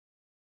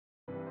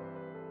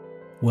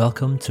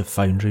Welcome to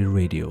Foundry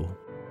Radio.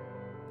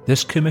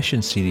 This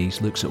commission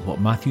series looks at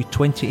what Matthew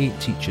 28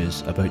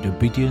 teaches about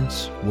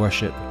obedience,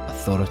 worship,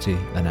 authority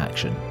and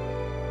action.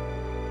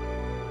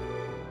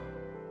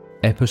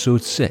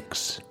 Episode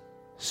 6.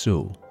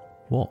 So,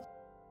 what?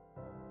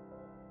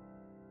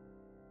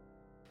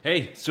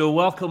 Hey, so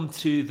welcome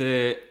to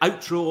the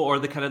outro, or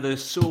the kind of the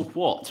so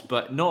what,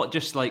 but not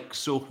just like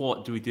so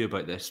what do we do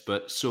about this,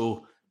 but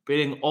so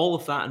bearing all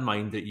of that in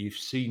mind that you've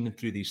seen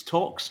through these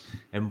talks,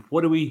 and what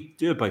do we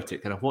do about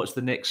it? Kind of what's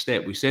the next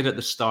step? We said at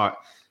the start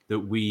that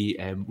we've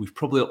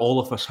probably all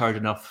of us heard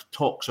enough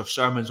talks or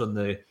sermons on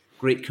the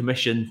Great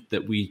Commission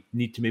that we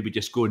need to maybe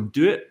just go and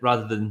do it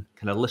rather than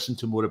kind of listen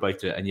to more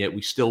about it, and yet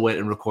we still went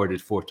and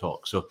recorded 4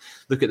 talks. So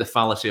look at the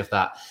fallacy of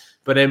that.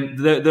 But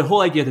the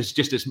whole idea is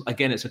just,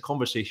 again, it's a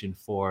conversation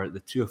for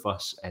the two of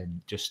us, and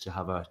just to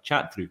have a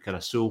chat through kind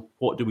of, so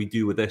what do we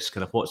do with this?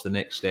 Kind of what's the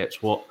next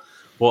steps? What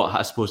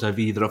I suppose have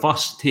either of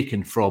us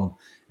taken from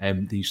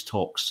these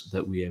talks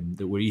that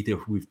we're either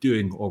we've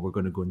doing or we're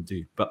going to go and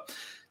do. But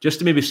just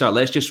to maybe start,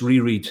 let's just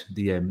reread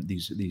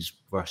these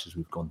verses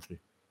we've gone through.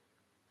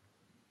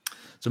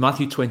 So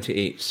Matthew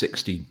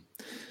 28:16.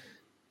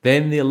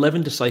 Then the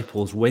 11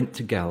 disciples went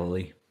to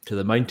Galilee, to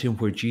the mountain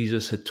where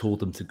Jesus had told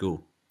them to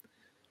go.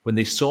 When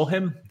they saw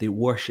him, they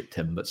worshipped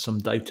him, but some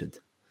doubted.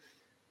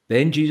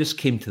 Then Jesus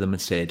came to them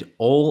and said,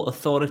 "All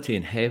authority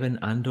in heaven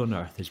and on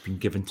earth has been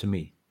given to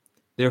me.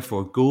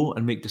 Therefore, go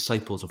and make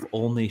disciples of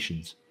all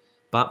nations,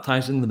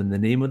 baptizing them in the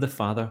name of the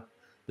Father,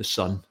 the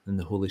Son, and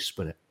the Holy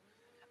Spirit,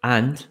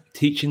 and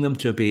teaching them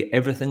to obey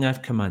everything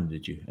I've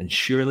commanded you. And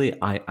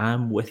surely I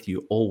am with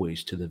you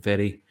always to the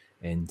very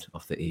end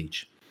of the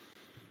age."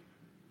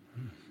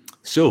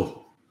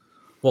 So,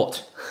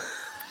 what?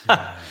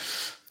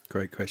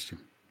 Great question.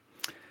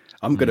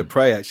 I'm going to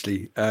pray,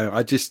 actually.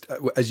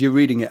 As you're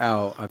reading it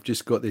out, I've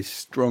just got this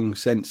strong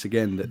sense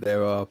again that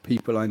there are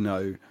people I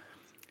know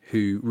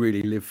who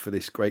really live for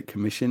this Great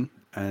Commission,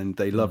 and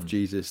they love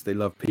Jesus, they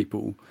love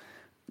people,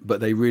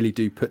 but they really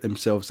do put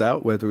themselves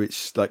out, whether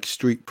it's like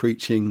street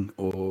preaching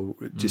or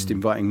just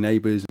inviting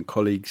neighbours and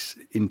colleagues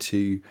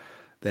into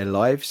their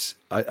lives.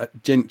 I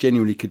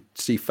genuinely could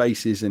see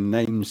faces and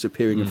names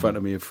appearing in front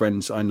of me of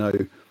friends I know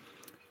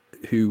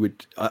who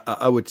would,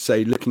 I would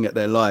say, looking at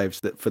their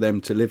lives, that for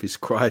them to live is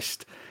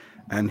Christ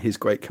and his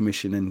Great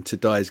Commission, and to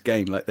die is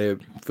gain. Like, they're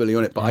fully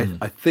on it. But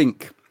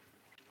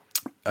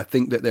I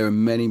think that there are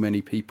many,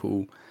 many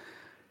people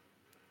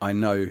I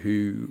know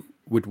who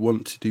would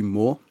want to do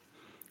more.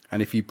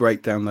 And if you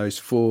break down those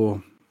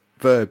 4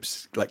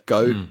 verbs, like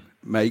go,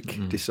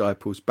 make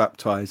disciples,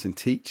 baptize and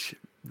teach,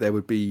 there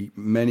would be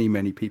many,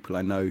 many people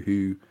I know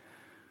who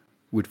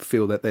would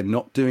feel that they're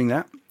not doing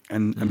that,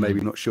 and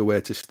maybe not sure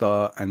where to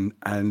start.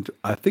 And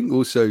I think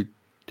also,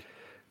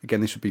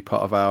 again, this would be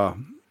part of our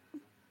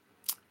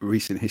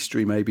recent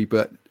history maybe,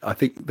 but I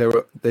think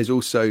there's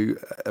also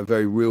a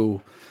very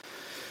real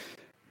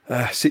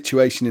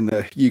situation in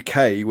the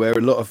UK where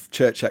a lot of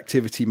church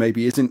activity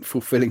maybe isn't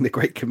fulfilling the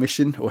Great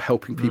Commission or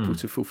helping people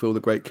to fulfill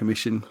the Great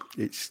Commission.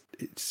 It's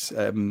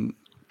been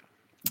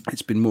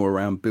more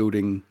around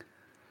building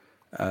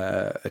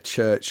a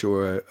church,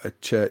 or a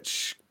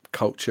church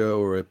culture,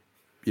 or a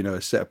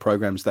set of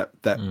programs that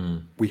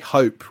we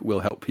hope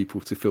will help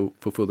people to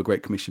fulfill the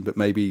Great Commission, but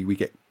maybe we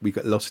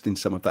get lost in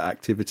some of that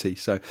activity.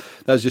 So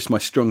that was just my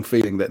strong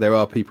feeling, that there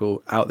are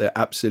people out there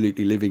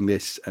absolutely living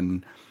this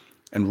and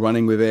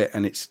running with it,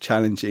 and it's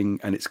challenging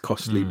and it's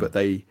costly, but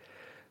they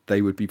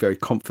would be very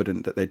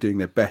confident that they're doing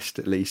their best.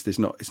 At least it's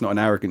not an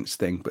arrogance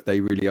thing, but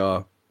they really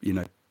are,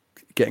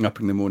 getting up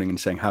in the morning and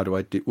saying, "How do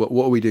I do?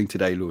 What are we doing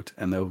today, Lord?"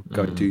 And they'll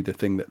go and do the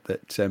thing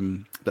that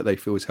they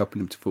feel is helping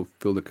them to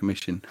fulfill the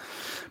commission.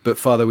 But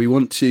Father, we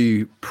want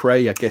to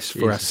pray, I guess,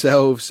 for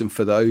ourselves and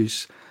for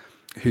those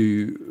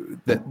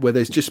where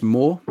there's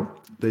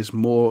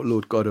more,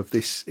 Lord God, of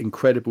this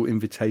incredible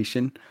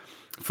invitation.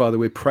 Father,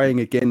 we're praying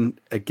again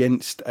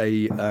against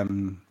a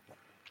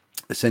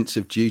sense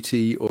of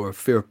duty, or a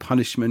fear of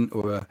punishment,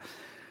 or a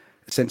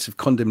sense of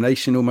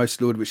condemnation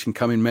almost, Lord, which can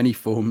come in many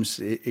forms.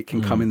 It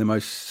can come in the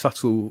most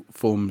subtle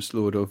forms,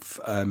 Lord, of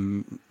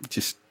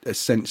just a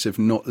sense of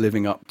not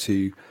living up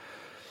to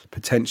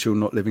potential,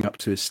 not living up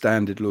to a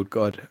standard, Lord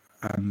God.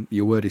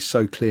 Your word is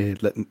so clear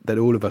that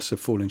all of us have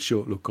fallen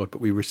short, Lord God, but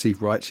we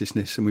receive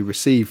righteousness, and we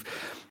receive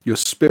your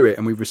Spirit,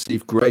 and we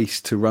receive grace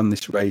to run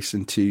this race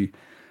and to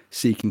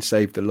seek and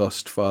save the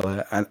lost,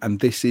 Father. And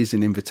this is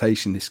an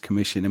invitation, this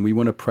commission. And we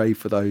want to pray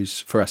for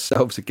those, for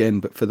ourselves again,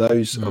 but for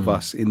those of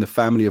us in the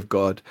family of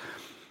God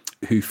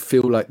who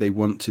feel like they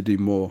want to do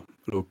more,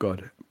 Lord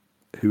God,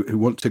 who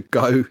want to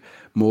go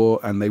more,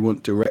 and they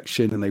want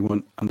direction, and they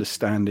want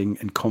understanding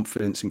and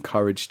confidence and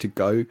courage to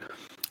go.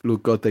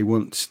 Lord God, they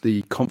want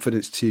the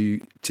confidence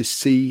to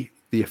see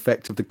the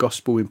effect of the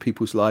gospel in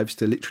people's lives,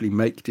 to literally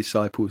make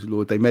disciples,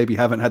 Lord. They maybe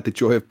haven't had the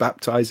joy of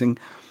baptizing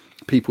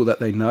people that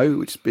they know.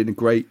 It's been a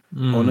great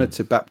honor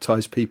to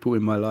baptize people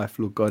in my life,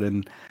 Lord God,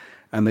 and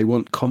they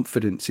want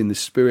confidence in the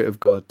Spirit of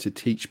God to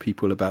teach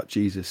people about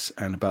Jesus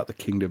and about the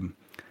kingdom.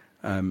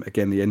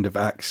 Again, the end of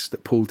Acts,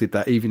 that Paul did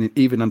that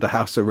even under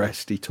house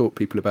arrest. He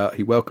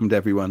he welcomed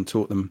everyone,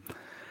 taught them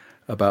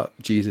about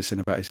Jesus and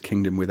about his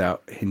kingdom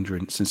without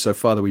hindrance. And so,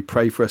 Father, we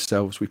pray for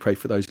ourselves. We pray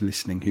for those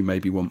listening who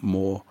maybe want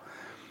more.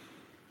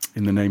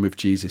 In the name of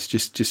Jesus,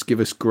 just give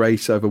us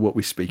grace over what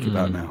we speak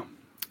about now,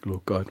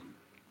 Lord God.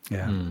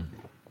 Yeah.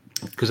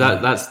 Because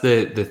that's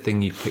the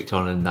thing you picked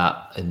on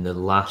in the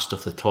last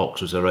of the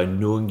talks, was around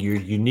knowing your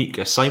unique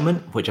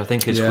assignment, which I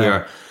think is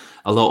where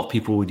a lot of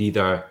people would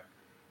either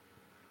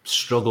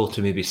struggle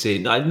to maybe say,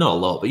 not a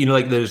lot, but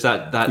like there's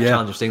that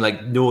challenge thing,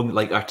 like knowing,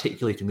 like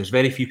articulating. There's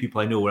very few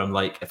people I know where I'm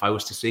like, if I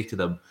was to say to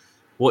them,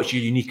 what's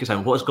your unique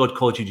assignment, what has God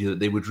called you to do, that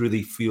they would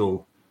really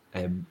feel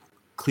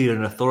clear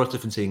and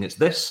authoritative in saying it's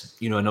this,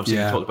 and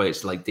obviously you talked about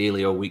it's like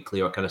daily or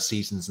weekly or kind of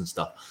seasons and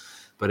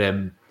stuff, but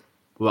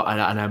well,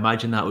 and I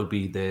imagine that would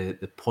be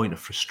the point of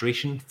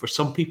frustration for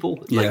some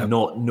people, like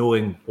not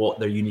knowing what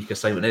their unique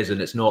assignment is.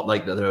 And it's not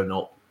like that they're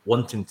not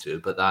wanting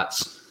to, but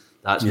that's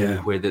maybe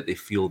where that they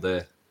feel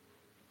the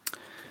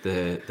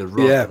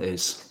rub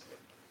is.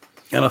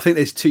 And I think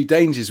there's two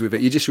dangers with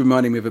it. You're just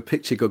reminding me of a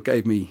picture God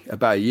gave me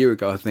about a year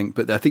ago, I think.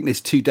 But I think there's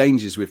two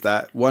dangers with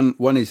that.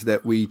 One is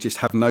that we just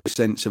have no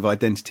sense of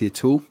identity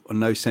at all, or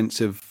no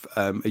sense of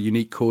a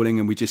unique calling,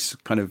 and we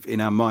just kind of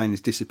in our minds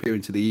disappear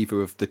into the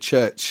ether of the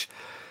church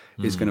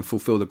is going to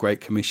fulfill the Great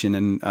Commission,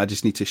 and I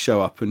just need to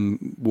show up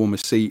and warm a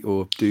seat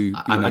or do.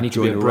 I need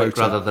to be a brick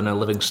rather than a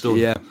living stone.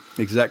 Yeah,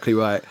 exactly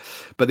right.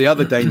 But the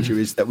other danger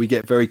is that we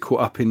get very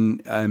caught up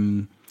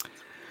in.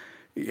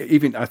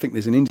 Even I think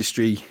there's an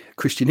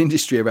Christian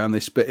industry around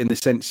this, but in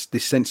this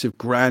sense of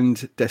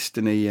grand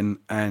destiny,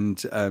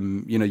 and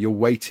you're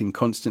waiting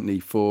constantly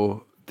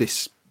for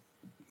this,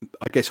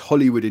 I guess,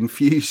 Hollywood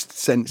infused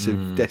sense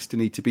of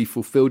destiny to be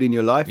fulfilled in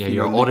your life. Yeah,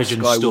 your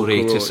origin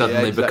story to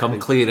suddenly become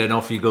clear, and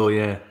off you go.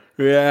 Yeah.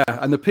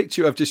 And the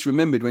picture I've just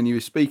remembered when you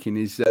were speaking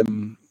is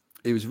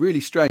it was really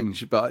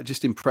strange, but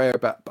just in prayer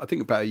about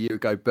a year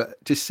ago,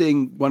 but just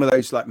seeing one of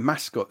those like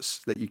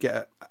mascots that you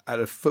get at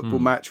a football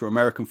match or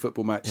American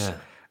football match,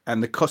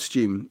 and the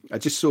costume. I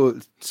just saw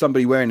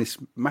somebody wearing this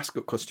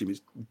mascot costume.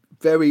 It's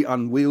very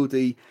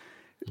unwieldy,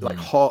 like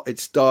hot.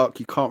 It's dark.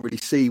 You can't really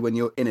see when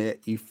you're in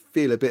it. You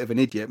feel a bit of an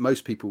idiot.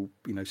 Most people,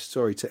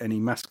 sorry to any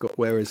mascot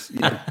wearers,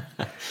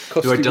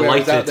 costume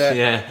wearers out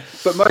there.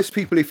 But most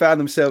people who found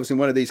themselves in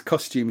one of these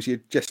costumes, you're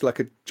just like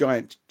a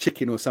giant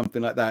chicken or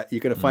something like that.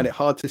 You're going to find it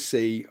hard to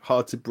see,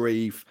 hard to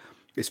breathe.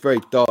 It's very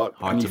dark,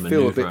 and you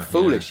feel a bit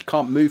foolish. You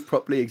can't move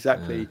properly.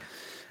 Exactly.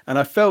 And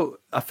I felt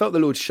the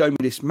Lord show me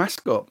this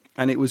mascot,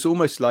 and it was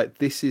almost like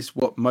this is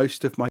what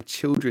most of my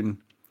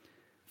children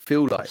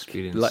feel like.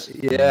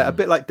 A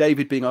bit like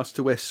David being asked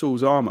to wear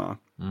Saul's armor.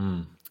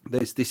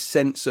 There's this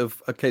sense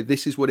of, okay,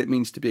 this is what it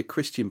means to be a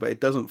Christian, but it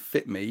doesn't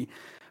fit me.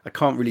 I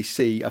can't really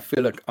see. I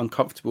feel like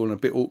uncomfortable and a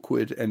bit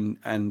awkward, and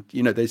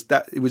there's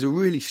that. It was a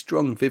really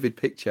strong, vivid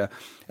picture.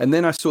 And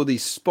then I saw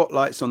these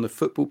spotlights on the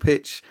football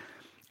pitch,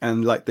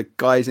 and like the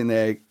guys in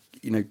their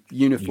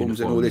uniforms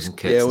and all this,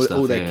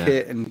 all their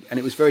kit, and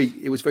it was very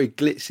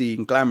glitzy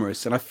and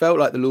glamorous. And I felt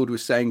like the Lord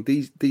was saying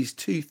these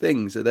two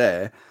things are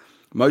there.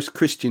 Most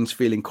Christians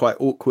feeling quite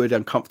awkward,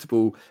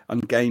 uncomfortable,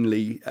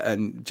 ungainly,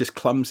 and just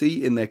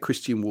clumsy in their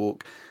Christian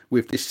walk,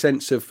 with this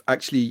sense of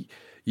actually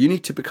you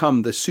need to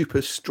become the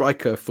super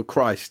striker for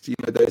Christ.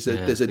 There's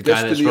a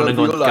destiny of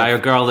your life. Guy or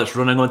girl that's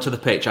running onto the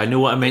pitch. I know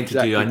what I'm meant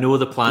to do. I know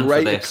the plan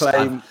for this.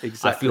 Acclaim,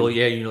 I feel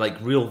like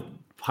real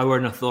power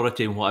and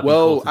authority in what I've been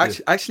called to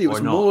do. Actually, it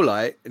was more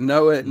like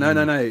no.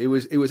 It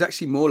was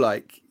actually more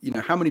like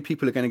how many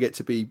people are going to get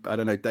to be, I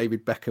don't know,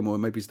 David Beckham, or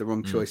maybe it's the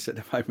wrong choice at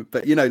the moment,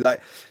 but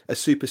like a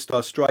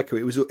superstar striker.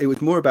 It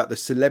was more about the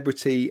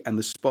celebrity and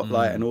the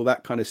spotlight and all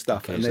that kind of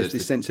stuff. Okay, and there's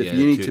this sense of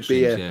you need to be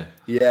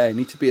you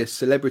need to be a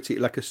celebrity,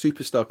 like a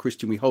superstar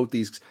Christian. We hold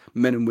these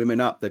men and women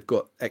up. They've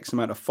got X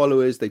amount of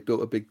followers. They've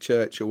built a big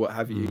church or what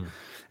have you,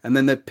 and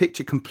then the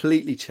picture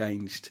completely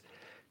changed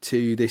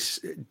to this,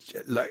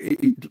 like,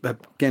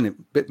 again, a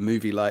bit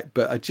movie-like,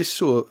 but I just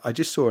saw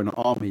an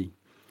army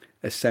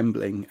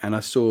assembling, and I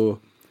saw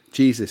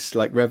Jesus,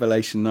 like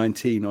Revelation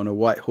 19, on a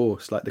white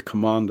horse, like the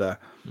commander.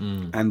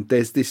 And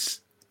there's this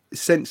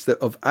sense that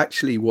of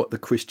actually what the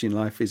Christian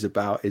life is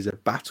about is a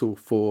battle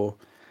for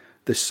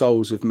the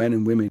souls of men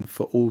and women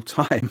for all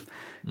time.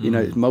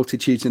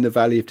 Multitudes in the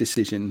valley of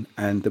decision,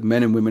 and the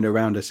men and women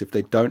around us, if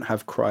they don't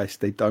have Christ,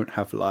 they don't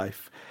have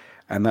life.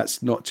 And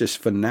that's not just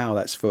for now,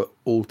 that's for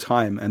all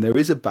time. And there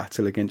is a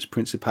battle against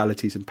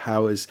principalities and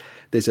powers.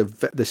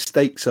 The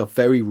stakes are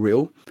very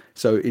real.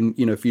 So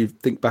if you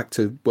think back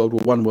to World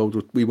War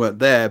I, we weren't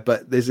there,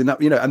 but there's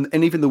enough,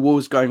 and even the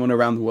wars going on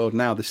around the world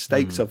now, the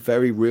stakes are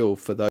very real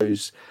for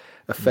those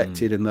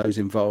affected and those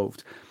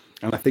involved.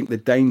 And I think the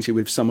danger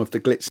with some of the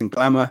glitz and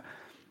glamour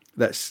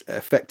that's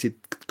affected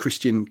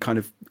Christian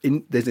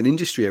there's an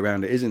industry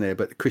around it, isn't there?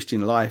 But the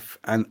Christian life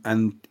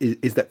and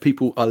is that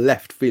people are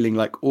left feeling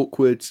like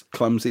awkward,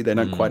 clumsy, they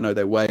don't quite know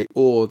their way,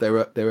 or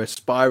they're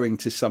aspiring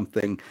to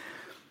something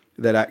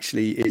that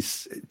actually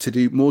is to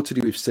do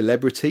with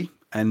celebrity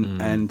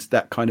and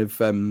that kind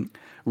of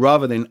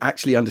rather than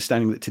actually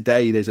understanding that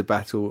today there's a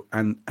battle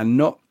and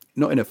not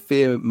not in a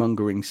fear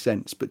mongering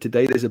sense, but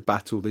today there's a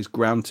battle, there's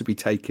ground to be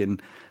taken,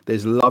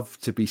 there's love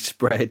to be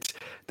spread,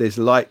 there's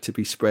light to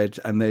be spread,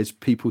 and there's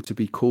people to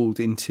be called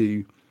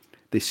into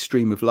this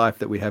stream of life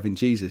that we have in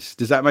Jesus.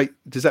 Does that make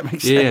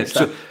sense? Yeah.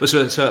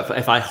 So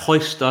if I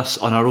hoist us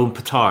on our own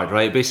petard,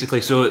 right? Basically,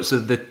 so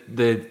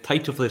the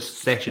title for this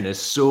session is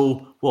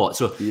So What?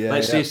 So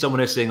let's say someone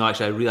is saying,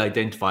 actually, I really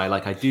identify,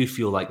 like I do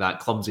feel like that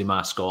clumsy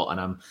mascot,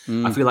 and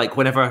I feel like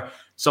whenever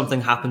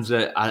something happens,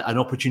 an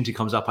opportunity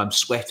comes up, I'm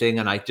sweating,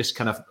 and I just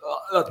kind of,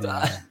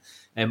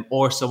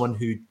 or someone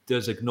who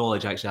does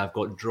acknowledge, actually, I've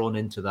got drawn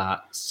into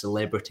that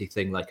celebrity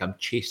thing, like I'm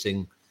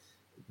chasing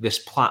this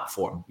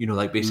platform,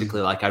 like basically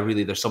like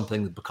there's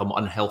something that's become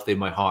unhealthy in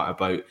my heart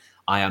about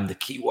I am the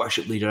key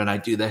worship leader and I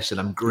do this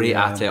and I'm great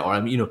at it, or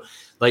I'm,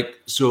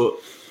 so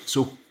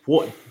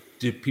what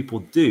do people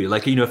do?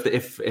 Like,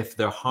 if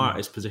their heart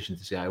is positioned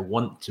to say, I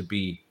want to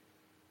be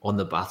on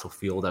the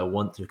battlefield, I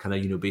want to kind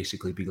of,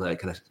 basically be like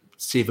kind of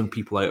saving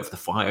people out of the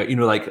fire,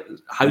 like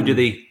how do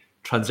they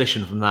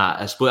transition from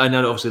that? I suppose, I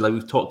know obviously like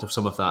we've talked of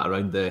some of that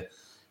around the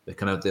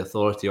kind of the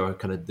authority or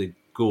kind of the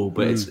goal,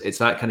 but it's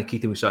that kind of key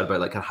thing we started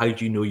about, like how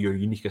do you know your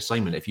unique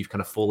assignment if you've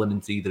kind of fallen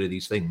into either of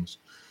these things?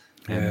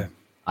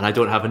 And I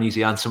don't have an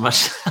easy answer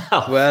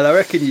myself. Well, I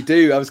reckon you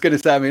do. I was going to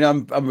say, I mean,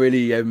 I'm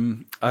really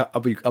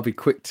I'll be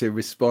quick to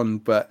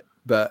respond, but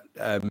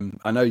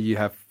I know you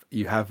have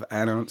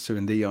an answer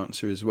and the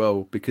answer as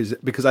well,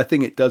 because I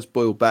think it does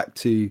boil back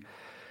to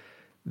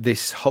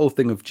this whole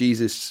thing of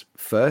Jesus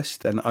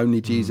first and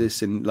only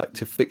Jesus, and like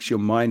to fix your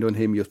mind on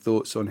him, your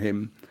thoughts on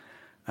him,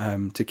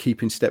 to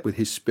keep in step with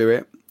his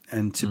spirit,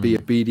 and to be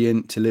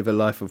obedient, to live a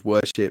life of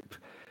worship,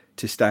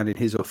 to stand in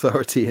his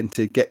authority, and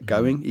to get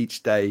going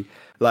each day.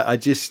 Like I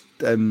just,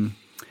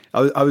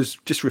 I was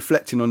just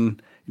reflecting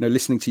on,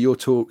 listening to your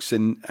talks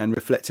and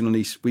reflecting on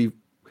these. We've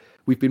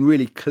been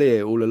really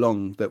clear all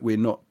along that we're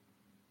not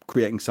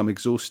creating some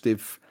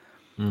exhaustive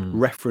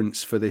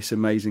reference for this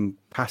amazing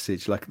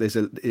passage. Like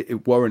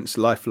it warrants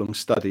lifelong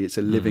study. It's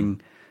a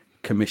living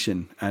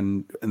commission,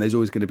 and there's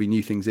always going to be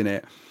new things in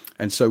it.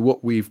 And so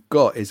what we've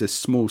got is a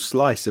small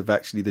slice of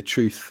actually the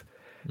truth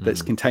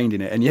that's contained in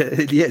it. And yet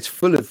it's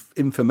full of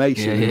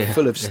information and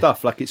full of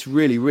stuff. Like it's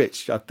really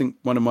rich. I think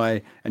one of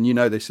my, and you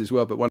know this as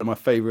well, but one of my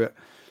favorite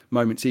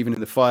moments, even in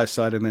the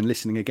fireside and then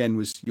listening again,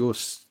 was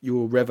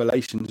your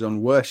revelations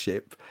on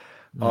worship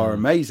are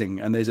amazing.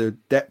 And there's a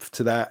depth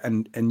to that.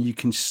 And you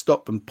can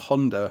stop and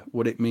ponder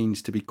what it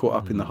means to be caught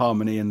up in the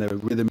harmony and the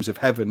rhythms of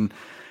heaven.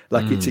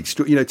 Like it's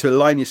to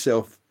align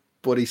yourself,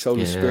 body, soul,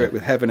 and spirit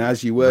with heaven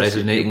as you worship,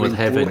 resonating with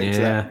heaven,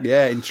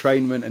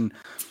 entrainment, and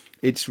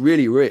it's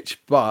really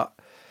rich. But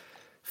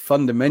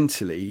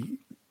fundamentally,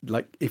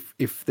 like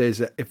if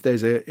there's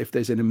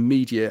an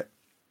immediate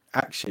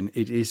action,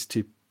 it is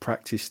to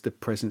practice the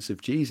presence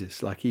of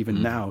Jesus. Like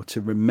even now, to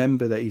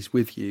remember that he's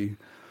with you,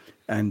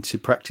 and to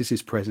practice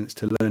his presence,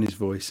 to learn his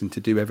voice, and to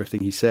do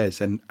everything he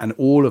says, and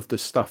all of the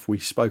stuff we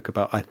spoke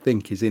about, I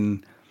think, is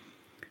in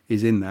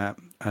that.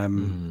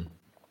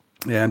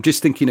 Yeah, I'm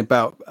just thinking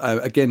about,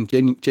 again,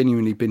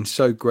 genuinely been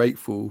so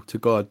grateful to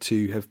God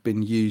to have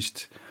been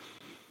used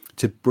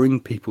to bring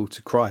people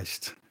to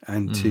Christ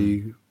and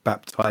to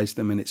baptize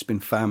them. And it's been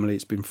family,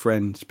 it's been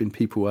friends, it's been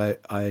people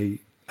I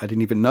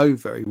didn't even know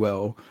very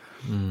well.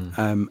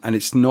 And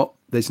there's not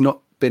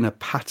been a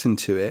pattern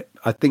to it.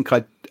 I think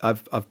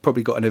I've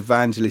probably got an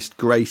evangelist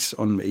grace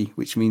on me,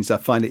 which means I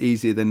find it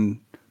easier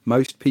than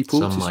most people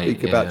to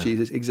speak about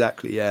Jesus.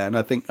 Exactly. Yeah. And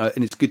I think,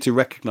 and it's good to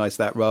recognize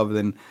that rather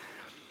than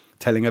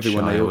telling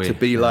everyone they ought to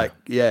be like,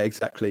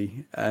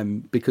 exactly.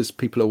 Because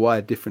people are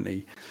wired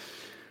differently.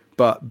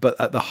 But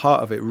at the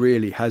heart of it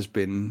really has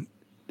been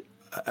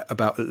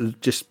about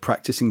just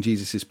practicing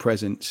Jesus's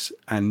presence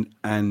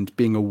and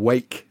being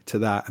awake to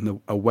that,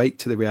 and awake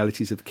to the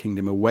realities of the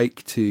kingdom,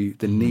 awake to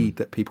the need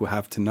that people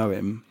have to know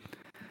him.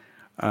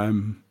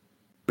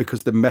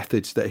 Because the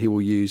methods that he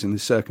will use and the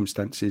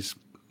circumstances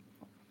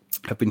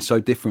have been so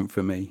different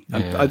for me.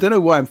 I don't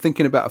know why I'm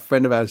thinking about a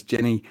friend of ours,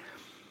 Jenny,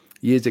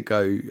 years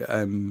ago,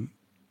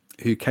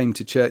 who came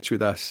to church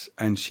with us,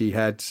 and she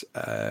had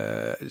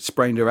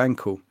sprained her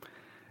ankle,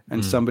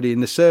 and somebody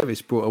in the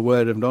service brought a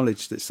word of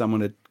knowledge that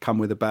someone had come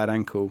with a bad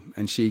ankle,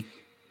 and she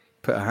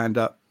put her hand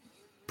up,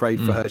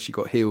 prayed for her, she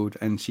got healed,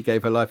 and she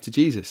gave her life to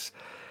Jesus.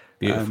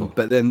 Beautiful.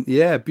 But then,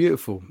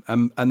 beautiful.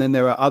 And then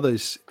there are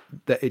others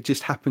that it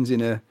just happens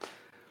in a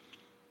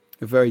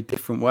very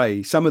different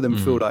way. Some of them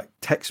feel like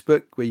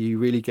textbook, where you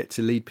really get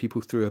to lead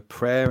people through a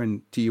prayer,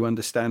 and do you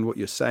understand what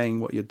you're saying,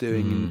 what you're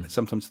doing? And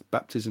sometimes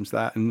baptism's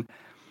that. And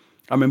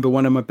I remember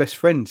one of my best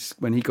friends,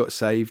 when he got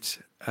saved,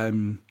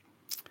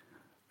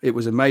 it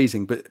was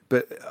amazing. But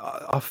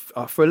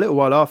for a little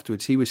while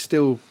afterwards, he was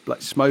still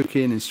like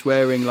smoking and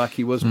swearing like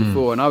he was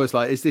before. And I was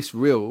like, is this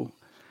real?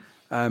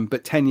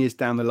 But 10 years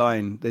down the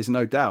line, there's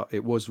no doubt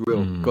it was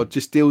real. God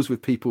just deals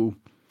with people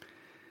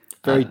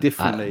very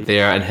differently. They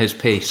are in his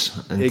pace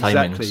and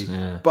exactly. timings.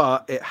 Yeah.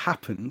 But it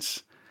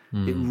happens.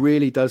 It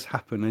really does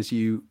happen as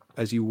you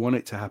want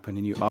it to happen,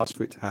 and you ask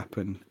for it to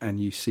happen, and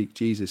you seek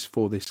Jesus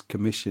for this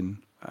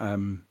commission.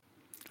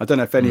 I don't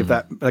know if any of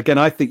that. Again,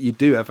 I think you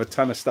do have a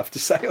ton of stuff to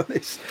say on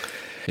this.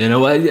 You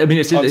know, I mean,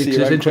 it's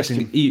interesting.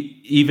 Question.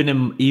 Even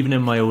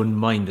in my own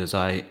mind, as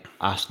I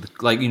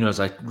ask, like, you know, as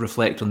I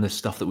reflect on this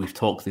stuff that we've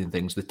talked through and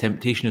things, the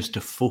temptation is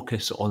to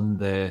focus on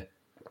the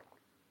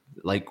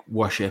like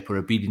worship or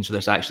obedience to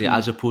this actually,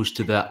 as opposed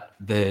to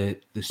the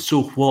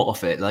so what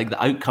of it. Like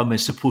the outcome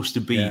is supposed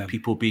to be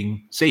people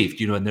being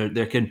saved, you know, and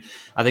there can,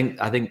 I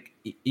think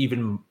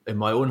even in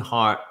my own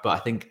heart, but I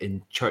think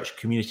in church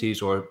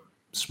communities or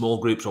small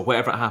groups or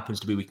whatever it happens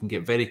to be, we can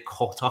get very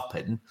caught up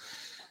in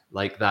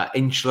like that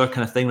insular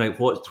kind of thing, like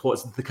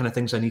what's the kind of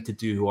things I need to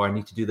do, or I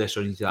need to do this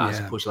or I need to do that, as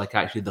opposed to like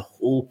actually the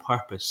whole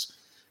purpose.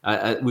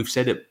 We've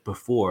said it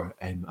before,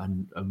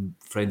 and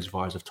friends of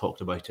ours have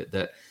talked about it,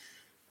 that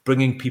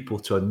bringing people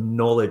to a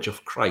knowledge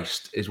of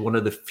Christ is one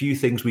of the few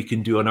things we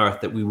can do on earth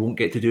that we won't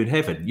get to do in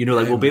heaven. You know,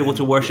 like we'll be able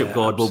to worship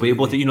God, we'll be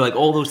able to, you know, like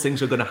all those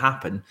things are going to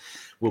happen.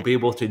 We'll be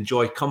able to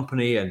enjoy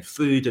company and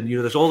food, and you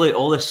know, there's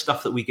all this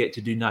stuff that we get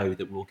to do now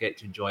that we'll get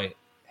to enjoy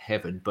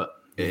heaven, but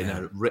in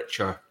a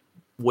richer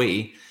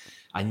way.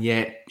 And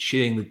yet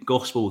sharing the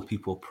gospel with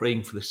people,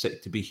 praying for the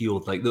sick to be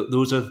healed, like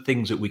those are the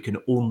things that we can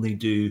only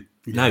do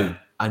now.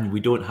 And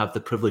we don't have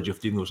the privilege of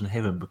doing those in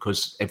heaven,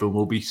 because everyone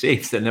will be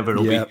saved and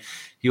everyone will be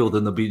healed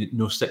and there'll be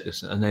no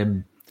sickness. And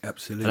then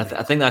absolutely. And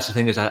I think that's the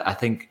thing, is I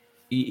think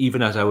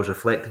even as I was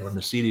reflecting on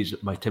the series,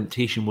 my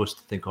temptation was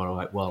to think, all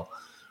right, well,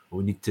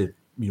 we need to,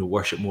 you know,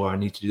 worship more. I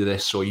need to do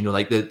this. So, you know,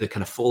 like the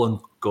kind of following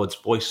God's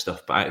voice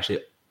stuff. But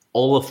actually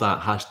all of that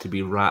has to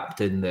be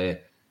wrapped in the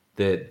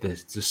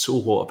so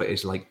what of it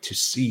is, like to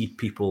see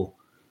people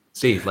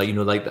saved. Like, you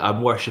know, like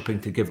I'm worshiping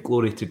to give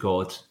glory to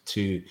God,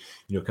 to, you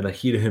know, kind of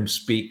hear him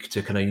speak,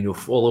 to kind of, you know,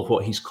 follow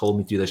what he's called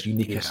me to do, this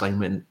unique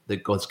assignment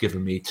that God's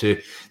given me to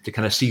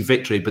kind of see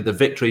victory. But the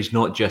victory is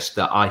not just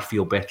that I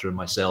feel better in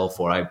myself,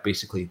 or I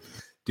basically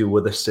deal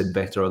with this sin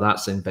better or that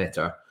sin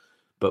better.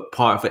 But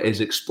part of it is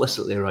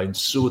explicitly around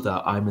so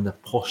that I'm in a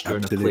posture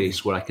and a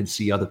place where I can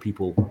see other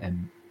people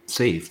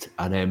saved.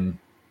 And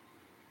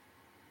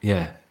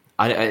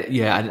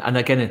and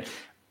again,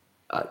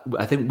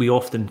 I think we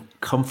often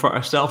comfort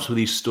ourselves with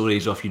these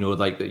stories of, you know,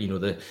 like the, you know,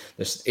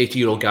 this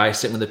 80-year-old guy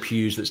sitting in the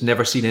pews that's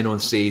never seen anyone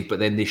saved, but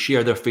then they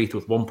share their faith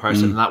with one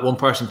person, and that one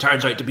person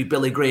turns out to be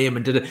Billy Graham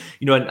and did it,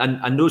 you know,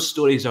 and those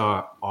stories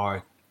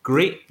are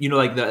great, you know,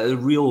 like the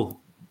real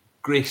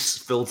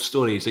grace-filled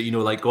stories that, you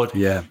know, like God,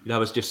 you know, I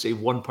was just say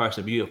one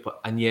person,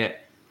 and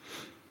yet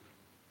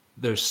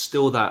there's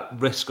still that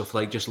risk of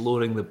like just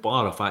lowering the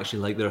bar of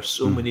actually like there are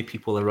so many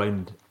people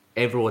around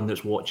everyone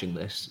that's watching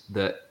this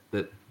that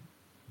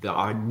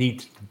are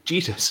need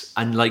Jesus,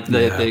 and like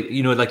the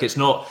you know, like it's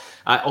not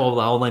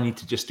all I need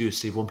to just do is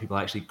save one people.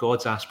 Actually,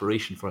 God's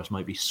aspiration for us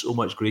might be so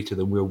much greater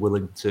than we're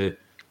willing to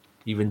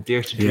even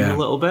dare to dream a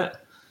little bit.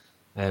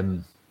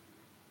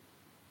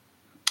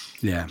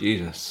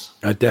 Jesus,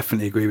 I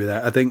definitely agree with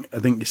that. I think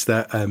it's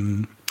that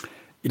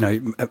you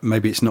know,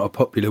 maybe it's not a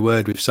popular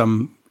word with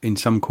some in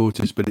some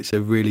quarters, but it's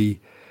a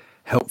really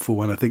helpful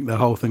one. I think the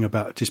whole thing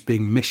about just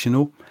being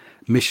missional,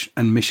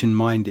 mission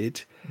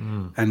minded,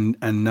 and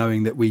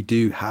knowing that we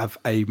do have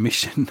a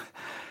mission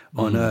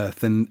on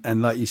earth,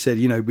 and like you said,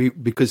 you know,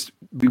 because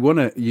we want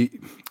to.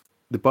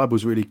 The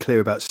Bible's really clear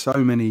about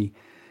so many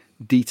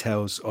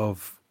details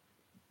of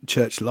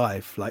church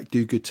life, like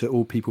do good to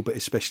all people, but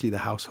especially the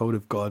household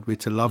of God. We're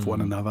to love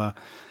one another.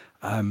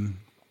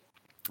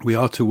 We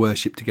are to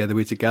worship together.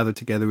 We're to gather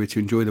together. We're to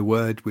enjoy the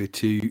word. We're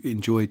to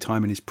enjoy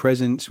time in his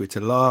presence. We're to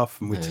laugh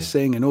and we're to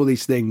sing and all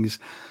these things.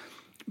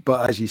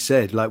 But as you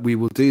said, like we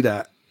will do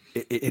that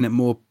in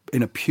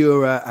a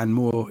purer and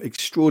more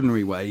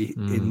extraordinary way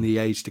in the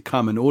age to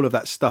come. And all of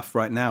that stuff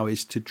right now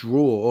is to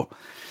draw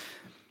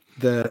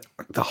the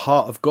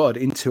heart of God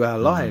into our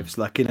lives,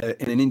 like in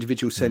an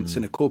individual sense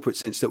and a corporate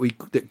sense,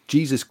 that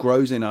Jesus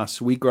grows in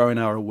us. We grow in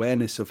our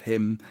awareness of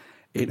him,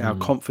 in our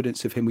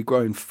confidence of him. We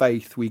grow in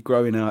faith. We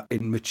grow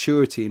in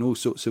maturity in all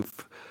sorts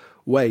of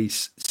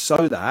ways,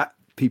 so that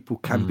people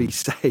can be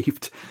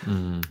saved.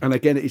 And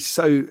again, it's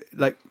so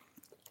like,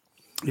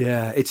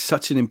 it's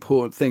such an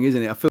important thing,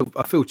 isn't it?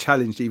 I feel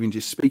challenged even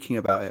just speaking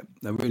about it.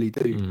 I really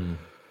do.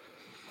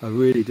 I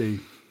really do.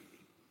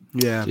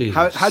 Yeah.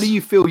 How do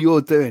you feel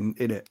you're doing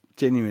in it,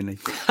 genuinely?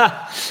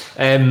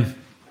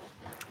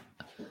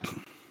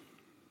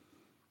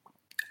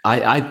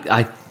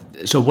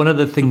 So one of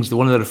the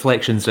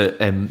reflections that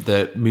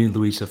that me and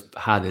Louise have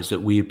had is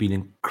that we have been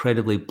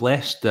incredibly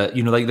blessed. That,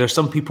 you know, like there's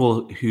some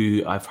people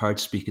who I've heard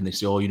speak and they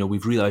say, oh, you know,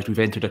 we've realized we've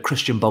entered a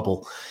Christian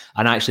bubble,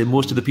 and actually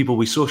most of the people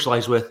we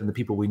socialize with and the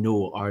people we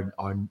know are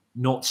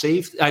not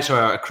saved.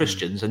 Are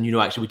Christians, and you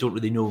know, actually we don't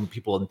really know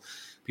people, and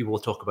people will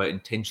talk about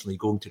intentionally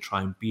going to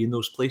try and be in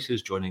those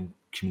places, joining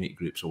community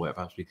groups or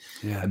whatever.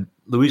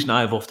 Louise and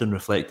I have often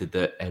reflected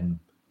that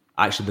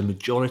actually the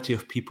majority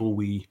of people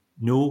we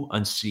know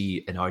and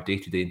see in our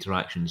day-to-day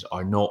interactions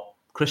are not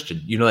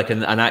Christian, you know, like,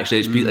 and actually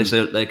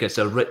it's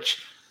a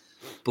rich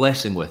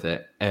blessing with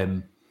it.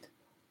 And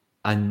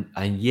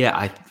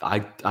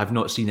I've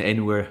not seen it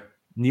anywhere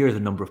near the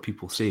number of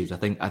people saved. I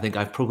think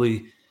I've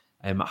probably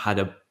had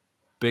a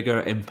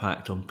bigger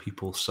impact on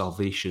people's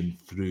salvation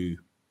through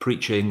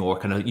preaching or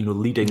kind of,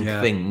 leading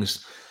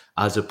things,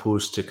 as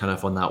opposed to kind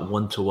of on that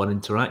one-to-one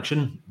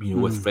interaction,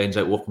 with friends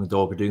out walking the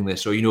dog or doing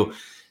this, or,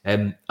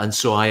 and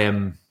so I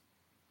am.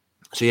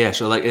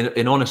 So like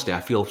in honesty,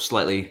 I feel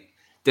slightly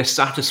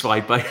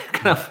dissatisfied by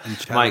kind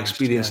of my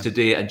experience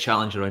today, and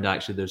challenged around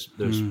actually there's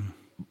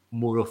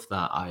more of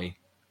that I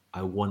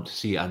want to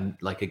see. And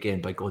like,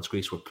 again, by God's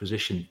grace, we're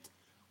positioned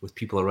with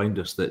people around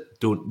us that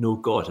don't know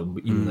God, and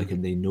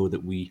and they know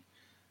that we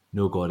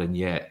know God, and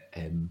yet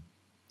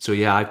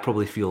I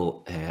probably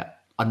feel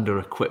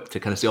under-equipped to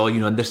kind of say,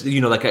 and this,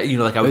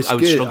 I would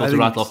struggle to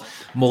rattle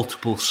off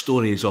multiple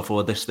stories of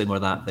this thing or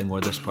that thing or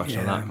this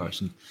person or that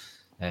person.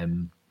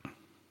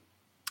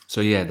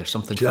 There's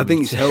something. I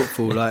think it's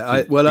helpful.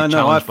 I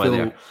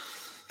feel.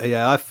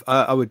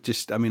 I would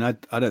just. I mean,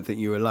 I don't think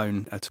you're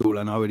alone at all,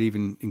 and I would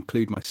even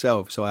include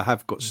myself. So I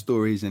have got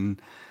stories,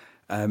 and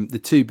the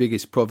two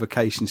biggest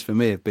provocations for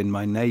me have been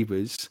my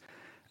neighbours,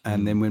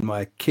 and then when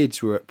my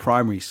kids were at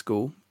primary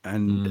school,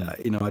 and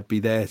I'd be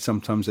there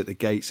sometimes at the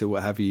gates or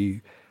what have you.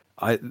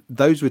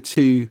 Those were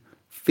two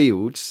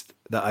fields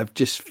that I've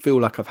just feel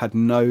like I've had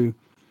no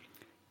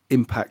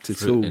impact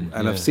at all,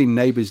 and I've seen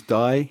neighbours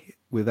die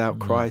without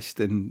Christ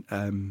and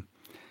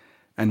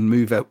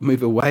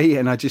move away,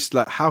 and I just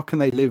like, how can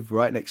they live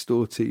right next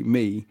door to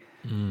me,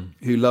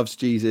 who loves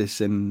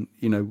Jesus and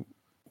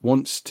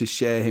wants to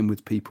share him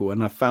with people?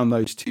 And I found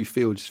those two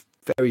fields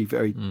very,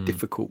 very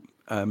difficult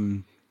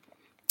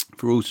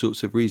for all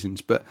sorts of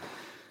reasons. But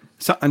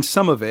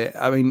some of it,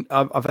 I mean,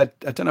 I've had,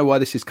 I don't know why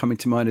this is coming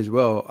to mind as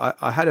well.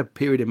 I had a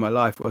period in my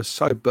life where I was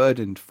so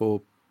burdened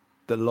for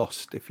the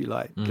lost, if you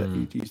like, that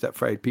you use that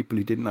phrase, people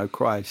who didn't know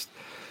Christ,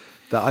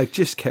 that I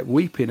just kept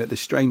weeping at the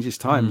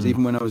strangest times,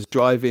 even when I was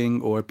driving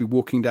or I'd be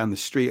walking down the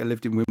street. I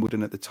lived in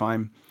Wimbledon at the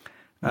time.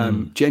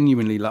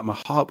 Genuinely, like, my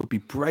heart would be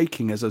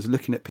breaking as I was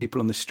looking at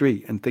people on the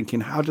street and thinking,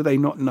 how do they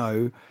not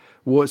know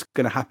what's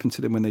going to happen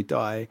to them when they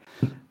die?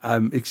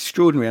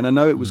 Extraordinary. And I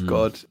know it was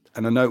God,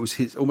 and I know it was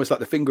his, almost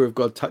like the finger of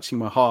God touching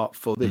my heart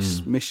for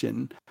this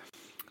mission.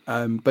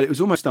 But it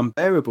was almost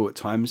unbearable at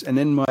times. And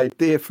then my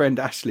dear friend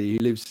Ashley, who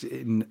lives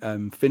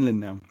in Finland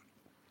now,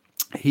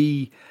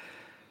 he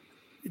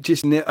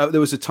just there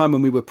was a time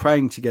when we were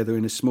praying together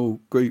in a small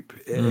group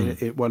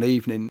one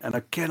evening, and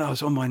again I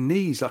was on my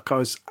knees, like I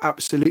was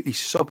absolutely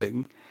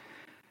sobbing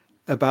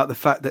about the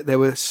fact that there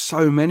were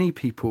so many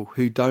people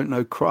who don't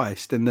know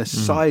Christ, and the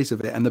size of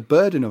it and the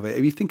burden of it.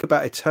 If you think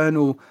about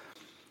eternal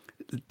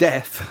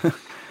death,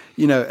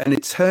 an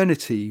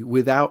eternity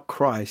without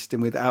Christ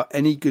and without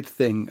any good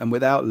thing and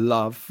without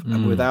love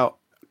and without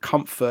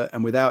comfort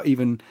and without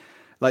even,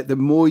 like, the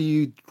more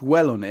you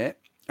dwell on it,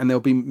 and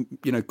there'll be,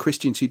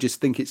 Christians who just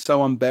think it's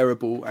so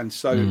unbearable and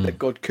so that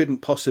God couldn't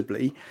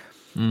possibly.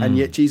 And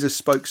yet Jesus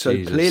spoke so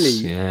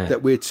clearly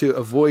that we're to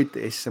avoid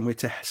this, and we're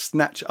to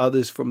snatch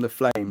others from the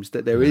flames,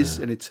 that there is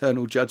an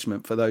eternal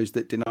judgment for those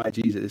that deny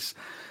Jesus.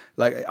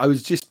 Like, I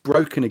was just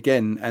broken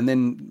again. And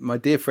then my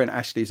dear friend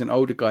Ashley is an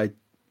older guy.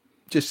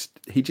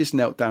 He just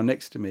knelt down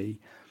next to me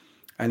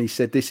and he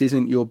said, this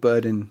isn't your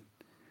burden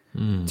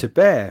to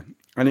bear.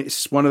 And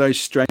it's one of those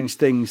strange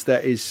things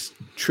that is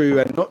true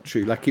and not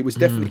true. Like, it was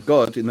definitely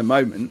God in the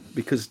moment,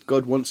 because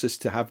God wants us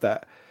to have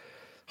that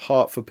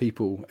heart for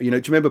people. Do you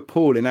remember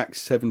Paul in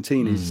Acts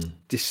 17 is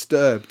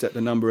disturbed at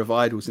the number of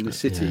idols in the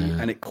city,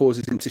 and it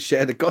causes him to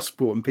share the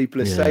gospel, and people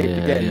are saved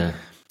again.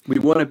 We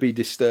want to be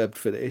disturbed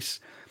for this.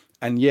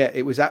 And yet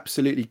it was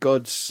absolutely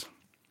God's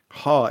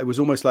heart. It was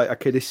almost like,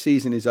 okay, this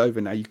season is over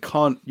now. You're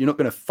not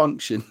going to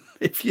function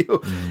if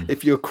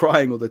you're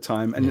crying all the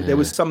time. And there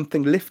was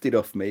something lifted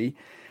off me.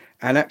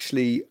 And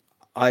actually,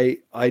 I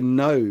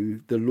know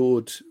the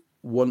Lord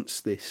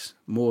wants this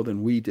more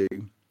than we do.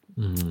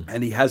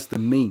 And he has the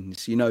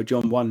means.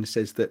 John 1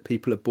 says that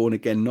people are born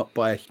again not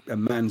by a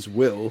man's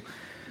will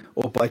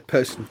or by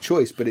personal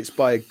choice, but it's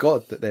by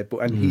God that they're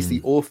born. And he's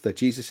the author.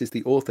 Jesus is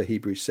the author,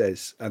 Hebrews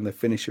says, and the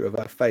finisher of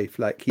our faith.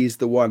 Like, he's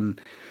the one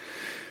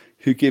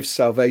who gives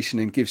salvation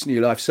and gives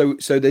new life. So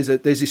there's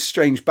this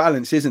strange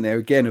balance, isn't there,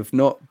 again, of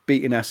not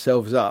beating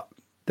ourselves up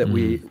that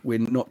we're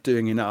not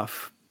doing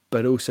enough,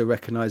 but also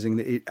recognizing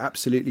that it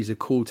absolutely is a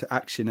call to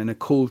action and a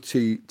call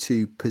to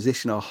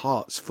position our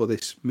hearts for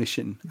this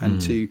mission,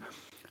 and to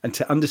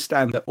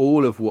understand that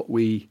all of what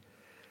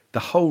the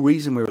whole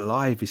reason we're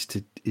alive is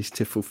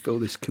to fulfill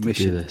this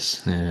commission. Do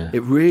this,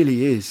 It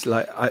really is.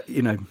 Like, I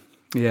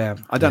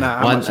don't know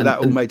how much of that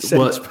all made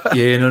sense. But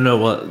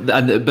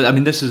I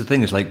mean, this is the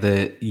thing, is like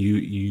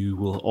you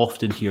will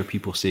often hear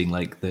people saying,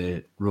 like,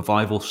 the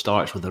revival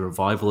starts with a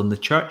revival in the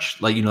church,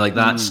 like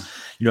that's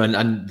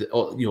and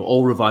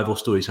all revival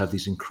stories have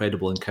these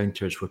incredible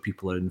encounters where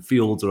people are in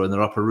fields or in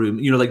their upper room,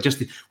 like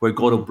just where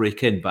God will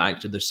break in. But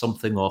actually, there's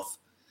something of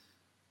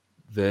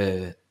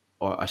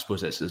or I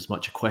suppose it's as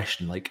much a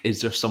question, like,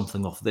 is there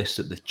something of this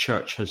that the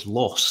church has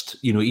lost?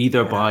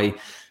 Either by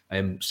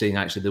saying,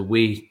 actually, the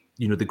way.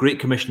 The Great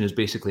Commission is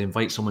basically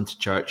invite someone to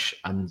church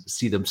and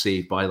see them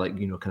saved by, like,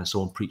 kind of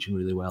someone preaching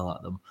really well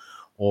at them,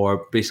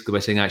 or basically by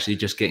saying actually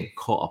just getting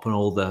caught up on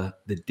all the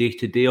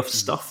day-to-day of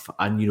stuff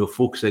and,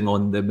 focusing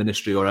on the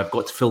ministry, or I've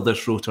got to fill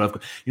this rota, I've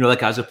got,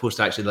 like, as opposed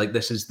to actually like,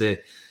 this is the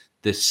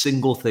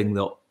single thing,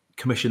 that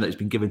commission that has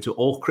been given to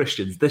all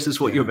Christians. This is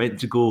what you're meant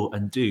to go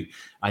and do.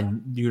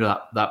 And,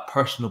 that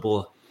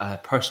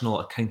personal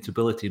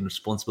accountability and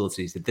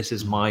responsibilities, that this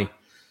is my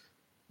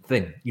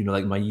thing,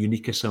 like my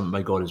unique assignment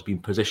by God has been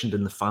positioned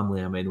in the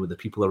family I'm in with the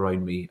people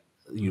around me,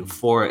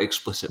 for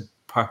explicit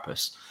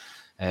purpose.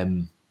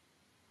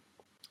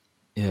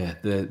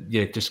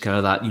 Just kind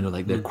of that,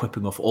 like the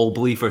equipping of all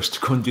believers to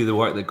go and do the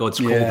work that God's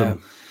called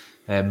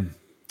them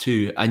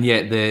to. And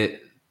yet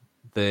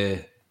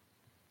the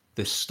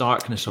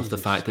starkness of the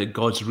fact that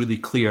God's really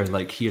clear,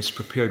 like he has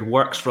prepared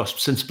works for us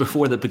since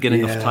before the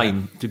beginning of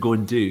time to go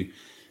and do.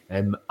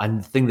 And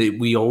the thing that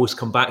we always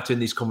come back to in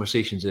these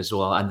conversations is,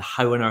 well, and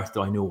how on earth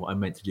do I know what I'm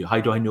meant to do? How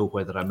do I know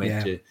whether I'm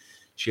meant to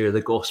share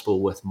the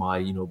gospel with my,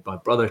 my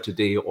brother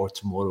today or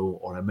tomorrow,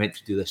 or I'm meant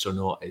to do this or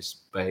not? Is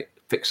by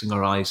fixing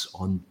our eyes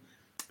on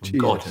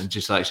God and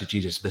just actually,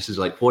 Jesus, this is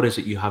like, what is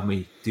it you have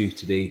me do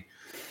today?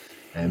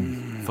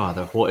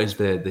 Father, what is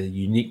the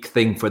unique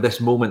thing for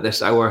this moment,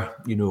 this hour,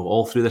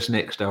 all through this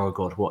next hour,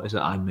 God, what is it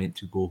I'm meant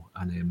to go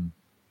and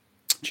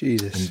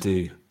and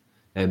do?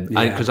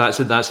 Because that's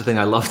the thing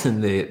I loved in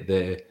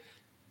the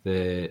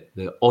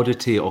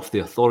oddity of the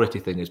authority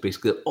thing, is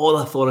basically all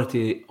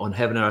authority on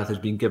heaven and earth has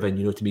been given,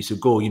 to me. So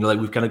go, like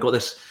we've kind of got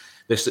this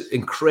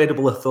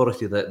incredible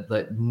authority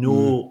that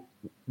no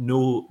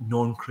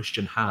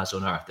non-Christian has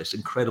on earth, this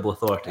incredible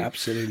authority.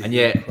 Absolutely. And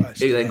yet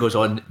it then goes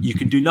on, you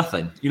can do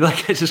nothing.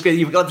 Like, it's just,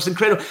 you've got this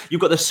incredible,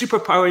 you've got this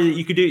superpower that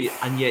you can do,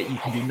 and yet you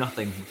can do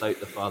nothing without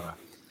the Father.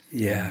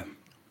 Yeah.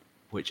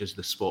 Which is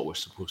the spot we're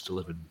supposed to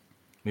live in.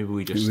 Maybe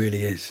we just... It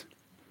really is.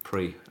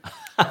 Pray.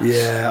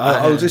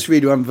 I'll just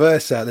read one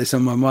verse out that's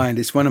on my mind.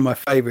 It's one of my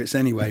favorites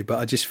anyway, but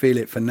I just feel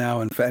it for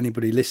now and for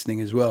anybody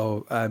listening as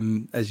well,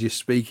 as you're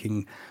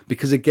speaking,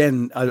 because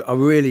again,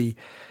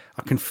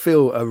 I can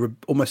feel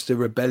almost a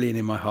rebellion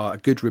in my heart, a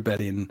good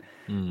rebellion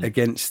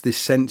against this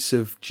sense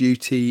of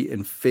duty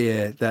and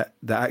fear that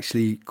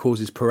actually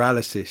causes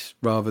paralysis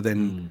rather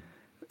than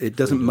it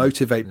doesn't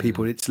motivate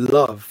people. It's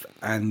love.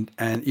 And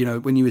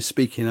when you were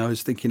speaking, I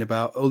was thinking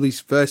about all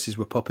these verses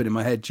were popping in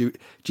my head.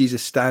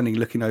 Jesus standing,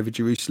 looking over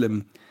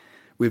Jerusalem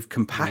with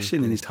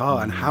compassion in his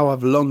heart, and how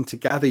I've longed to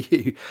gather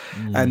you.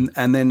 And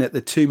then at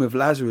the tomb of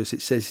Lazarus,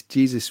 it says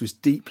Jesus was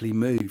deeply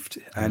moved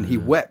and he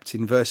wept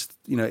in verse,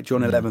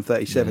 John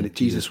 11:37,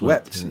 Jesus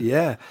wept.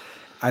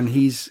 And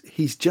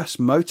he's just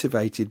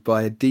motivated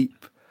by a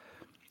deep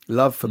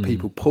love for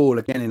people. Paul,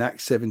 again in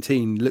Acts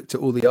 17, looked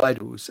at all the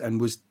idols and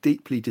was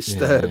deeply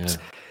disturbed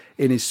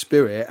in his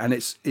spirit. And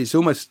it's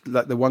almost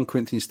like the 1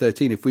 Corinthians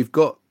 13. If we've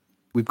got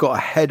a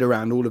head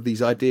around all of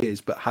these ideas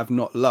but have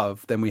not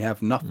love, then we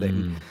have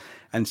nothing.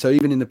 And so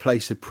even in the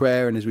place of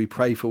prayer, and as we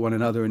pray for one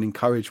another and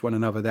encourage one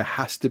another, there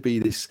has to be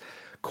this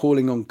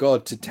calling on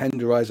God to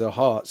tenderize our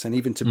hearts and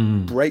even to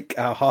break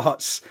our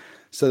hearts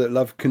so that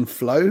love can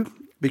flow.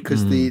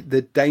 Because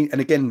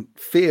and again,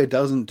 fear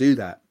doesn't do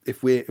that.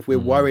 If we're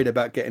worried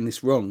about getting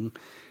this wrong,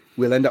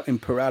 we'll end up in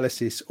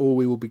paralysis, or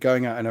we will be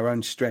going out in our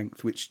own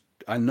strength, which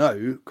I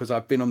know because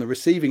I've been on the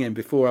receiving end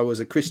before I was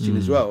a Christian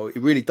as well. It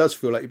really does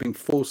feel like you're being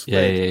force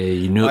fed.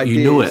 You know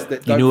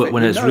it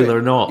when it's real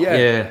or not.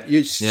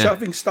 You're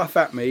shoving stuff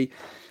at me,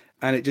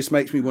 and it just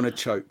makes me want to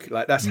choke.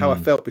 Like that's how I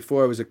felt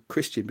before I was a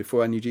Christian,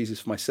 before I knew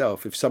Jesus for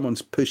myself. If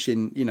someone's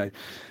pushing,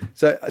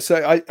 so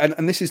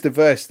and this is the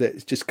verse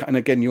that's just kind of,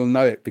 again, you'll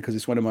know it because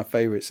it's one of my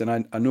favorites,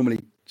 and I normally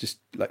just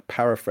like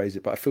paraphrase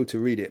it, but I feel to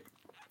read it.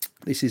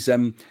 This is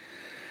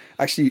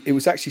actually, it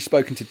was actually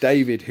spoken to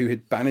David, who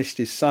had banished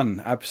his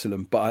son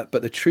Absalom, but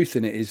the truth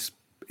in it is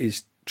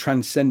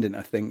transcendent.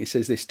 I think it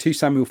says this, 2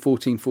 Samuel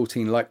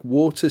 14:14, like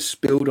water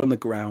spilled on the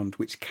ground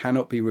which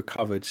cannot be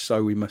recovered,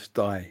 so we must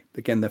die.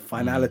 Again, the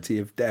finality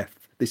of death.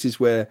 This is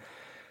where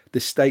the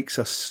stakes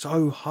are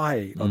so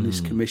high on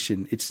this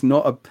commission. It's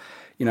not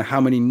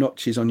how many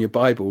notches on your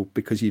Bible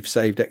because you've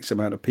saved X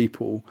amount of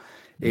people.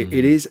 It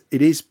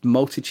is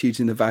multitudes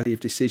in the valley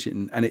of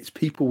decision, and it's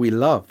people we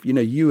love.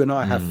 You and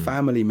I have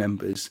family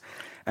members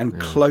and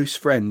close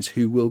friends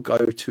who will go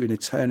to an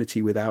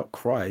eternity without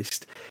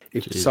Christ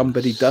if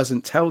somebody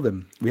doesn't tell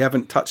them. We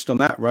haven't touched on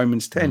that.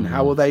 Romans 10.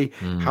 How will they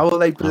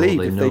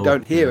believe if they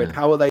don't hear it?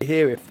 How will they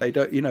hear if they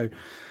don't?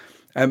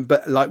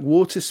 But like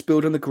water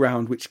spilled on the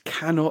ground which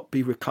cannot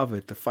be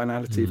recovered, the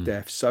finality of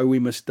death, so we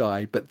must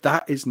die. But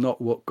that is not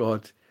what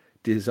God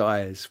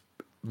desires.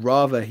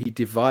 Rather, he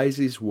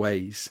devises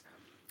ways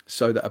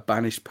so that a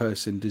banished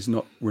person does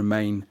not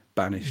remain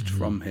banished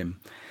from him.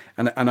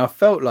 And I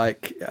felt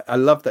like, I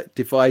love that,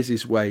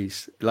 devises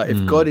ways. Like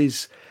if God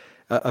is,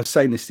 I was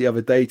saying this the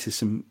other day to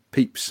some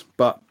peeps,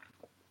 but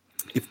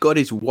if God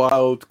is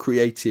wild,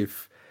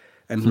 creative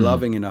and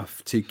loving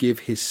enough to give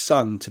his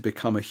son to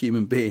become a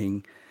human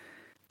being,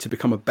 to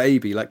become a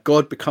baby, like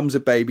God becomes a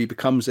baby,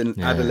 becomes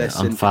an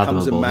adolescent,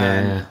 becomes a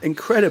man,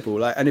 incredible.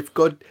 Like, and if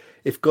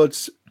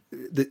God's,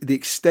 the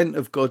extent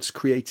of God's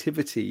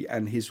creativity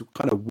and his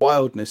kind of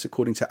wildness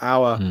according to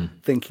our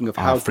thinking of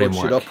how God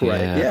should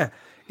operate,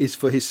 is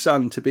for his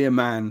son to be a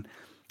man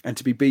and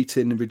to be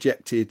beaten and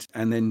rejected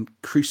and then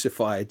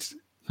crucified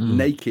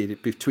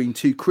naked between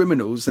two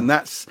criminals. And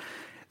that's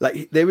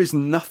like, there is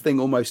nothing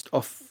almost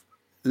off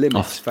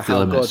limits for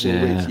how God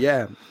will reach.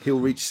 Yeah, he'll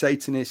reach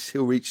Satanists,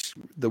 he'll reach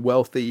the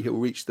wealthy, he'll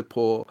reach the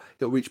poor,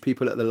 he'll reach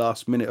people at the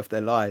last minute of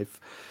their life.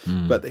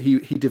 But he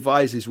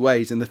devises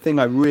ways. And the thing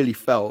I really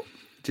felt,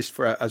 just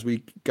for as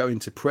we go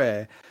into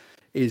prayer,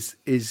 is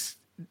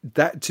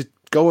that to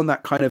go on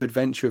that kind of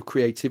adventure of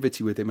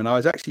creativity with him. And I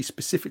was actually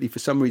specifically, for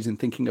some reason,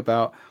 thinking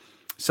about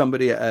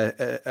somebody at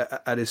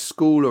a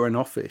school or an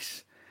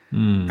office,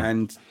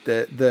 and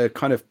the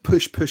kind of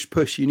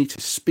push. You need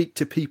to speak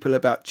to people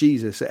about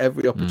Jesus at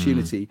every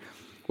opportunity.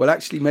 Well,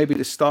 actually, maybe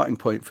the starting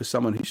point for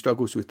someone who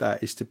struggles with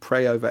that is to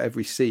pray over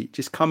every seat.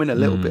 Just come in a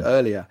little bit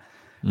earlier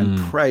and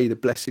pray the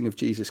blessing of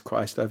Jesus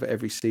Christ over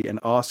every seat, and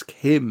ask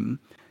him,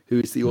 who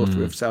is the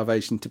author of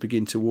salvation, to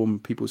begin to warm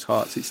people's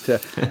hearts. It's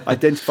to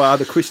identify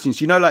other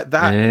Christians, like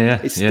that.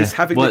 It's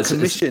having the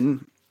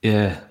commission.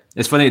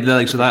 It's funny,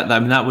 like, so that, I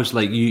mean, that was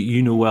like,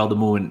 well, the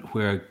moment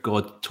where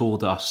God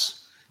told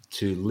us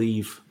to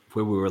leave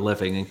where we were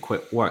living and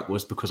quit work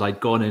was because I'd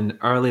gone in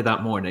early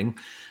that morning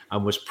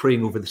and was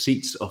praying over the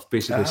seats of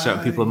basically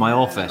certain people in my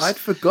office. I'd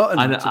forgotten.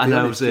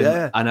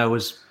 And I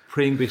was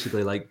praying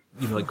basically like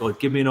God,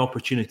 give me an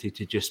opportunity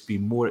to just be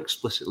more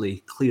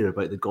explicitly clear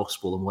about the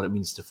gospel and what it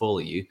means to follow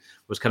you,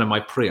 was kind of my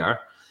prayer.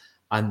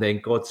 And then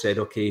God said,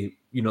 okay,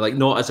 like,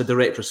 not as a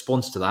direct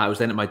response to that. I was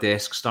then at my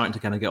desk starting to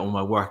kind of get on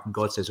my work, and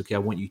God says, okay, I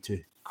want you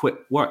to quit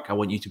work. I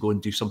want you to go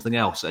and do something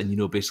else,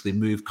 and basically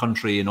move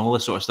country and all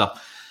this sort of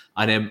stuff.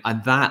 And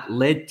that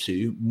led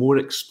to more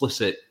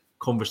explicit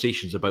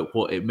conversations about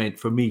what it meant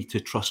for me to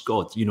trust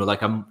God.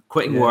 Like, I'm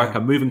quitting work,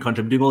 I'm moving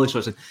country, I'm doing all these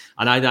sorts of things.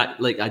 And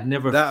I'd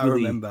never that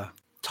really I remember.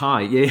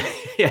 Tie.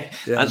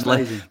 That's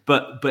amazing.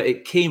 like, but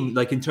it came,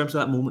 like, in terms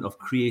of that moment of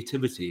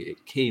creativity,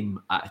 it came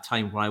at a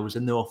time where I was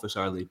in the office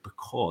early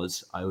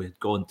because I had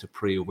gone to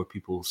pray over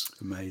people's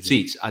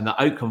seats, and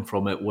the outcome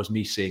from it was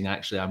me saying,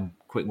 actually, I'm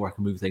quitting work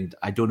and moving things.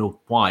 I don't know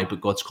why, but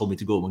God's called me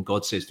to go. When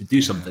God says to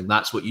do something,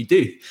 that's what you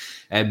do.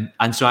 And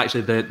so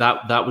actually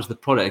that was the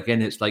product.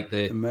 Again, it's like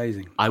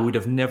amazing. I would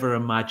have never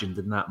imagined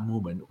in that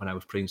moment when I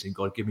was praying, saying,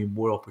 God, give me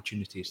more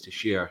opportunities to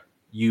share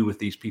you with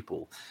these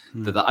people,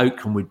 that the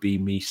outcome would be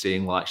me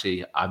saying, well,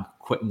 actually, I'm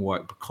quitting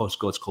work because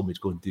God's called me to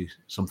go and do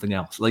something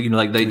else. Like,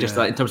 like they just,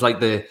 like, in terms of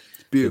like the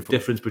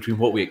difference between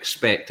what we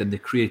expect and the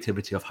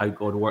creativity of how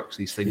God works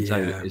these things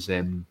out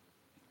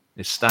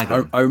is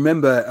staggering. I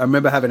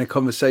remember having a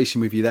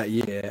conversation with you that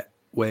year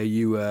where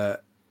you were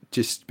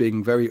just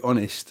being very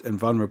honest and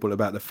vulnerable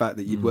about the fact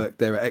that you'd worked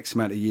there at X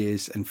amount of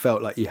years and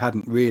felt like you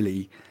hadn't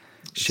really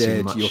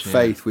shared your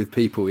faith with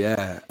people,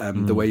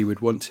 the way you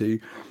would want to.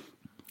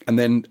 And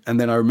then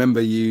I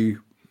remember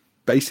you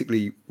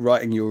basically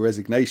writing your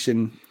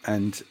resignation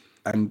and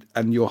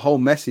your whole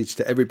message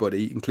to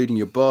everybody, including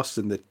your boss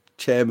and the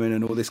chairman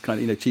and all this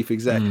kind of, chief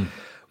exec,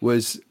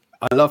 was,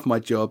 I love my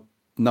job.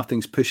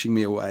 Nothing's pushing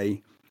me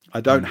away.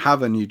 I don't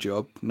have a new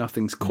job.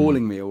 Nothing's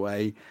calling me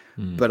away,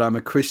 but I'm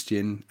a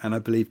Christian and I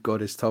believe God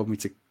has told me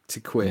to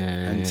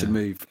quit to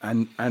move.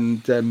 And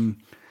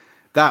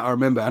that I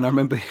remember. And I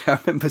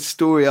remember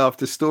story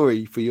after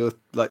story for your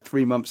like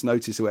 3 months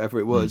notice or whatever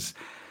it was,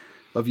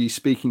 of you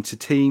speaking to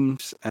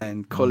teams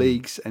and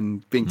colleagues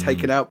and being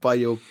taken out by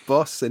your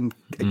boss and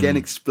again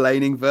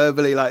explaining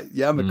verbally, like,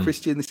 I'm a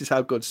Christian, this is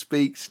how God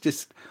speaks.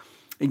 Just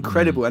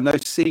incredible. And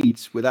those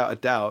seeds, without a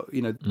doubt,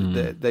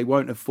 they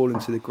won't have fallen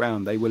to the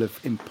ground. They will have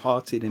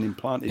imparted and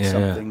implanted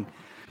something.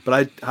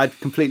 But I'd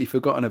completely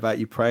forgotten about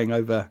you praying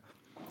over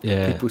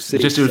people's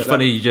seeds. Just, it was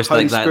funny, you just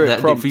Holy like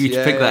that prompt, for you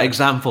to pick that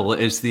example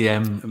is the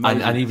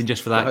and even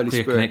just for that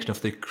clear Spirit connection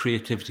of the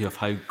creativity of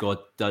how God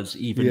does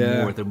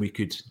even more than we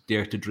could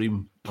dare to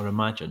dream or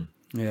imagine.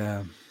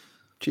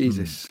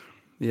 Jesus.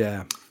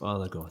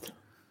 Father God.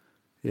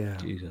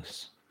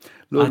 Jesus.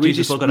 Lord,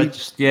 Jesus, Lord God,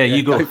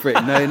 you go. Go for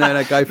it.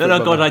 No, go for it.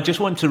 No, God, I just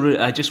want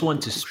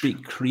to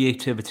speak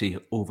creativity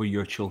over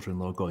your children,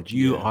 Lord God.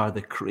 You are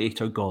the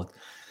creator God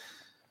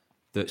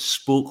that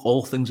spoke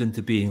all things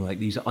into being, like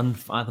these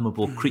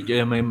unfathomable creatures.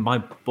 I mean, my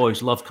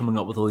boys love coming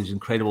up with all these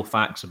incredible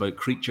facts about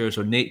creatures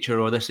or nature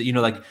or this.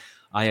 Like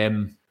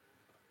there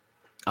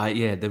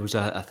was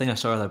a thing I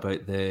saw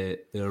about the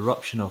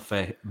eruption of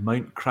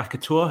Mount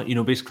Krakatoa.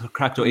 Basically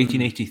Krakatoa,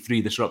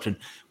 1883. This eruption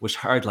was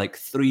heard like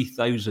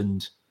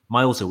 3,000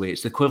 miles away.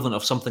 It's the equivalent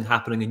of something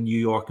happening in New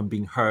York and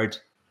being heard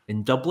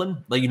in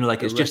Dublin.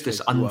 It's just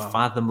this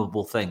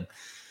unfathomable thing.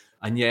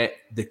 And yet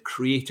the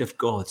creative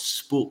God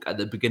spoke at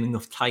the beginning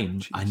of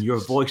time, and your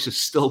voice is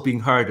still being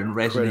heard and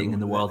resonating in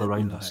the world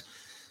around us.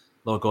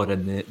 Lord God,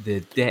 and the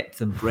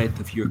depth and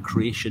breadth of your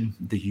creation,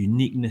 the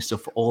uniqueness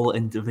of all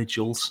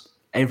individuals,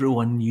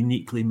 everyone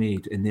uniquely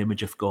made in the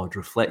image of God,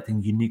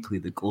 reflecting uniquely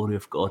the glory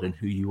of God and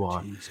who you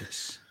are.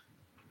 Jesus.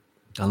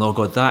 And Lord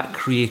God, that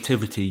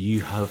creativity,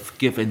 you have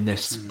given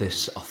this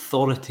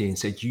authority and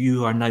said,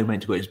 you are now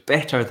meant to go. It's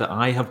better that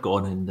I have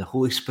gone and the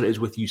Holy Spirit is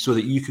with you so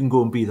that you can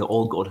go and be that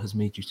all God has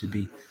made you to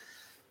be.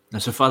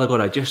 And so, Father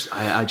God, I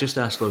just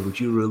ask, Lord, would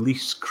you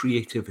release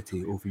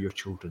creativity over your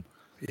children?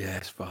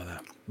 Yes, Father.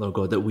 Lord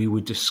God, that we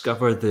would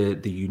discover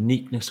the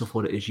uniqueness of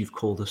what it is you've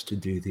called us to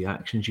do, the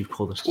actions you've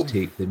called us to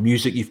take, the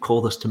music you've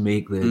called us to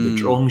make, the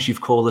drawings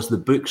you've called us, the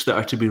books that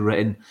are to be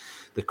written,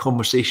 the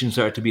conversations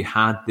that are to be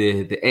had,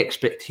 the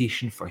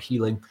expectation for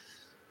healing.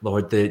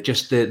 Lord,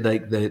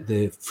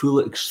 the full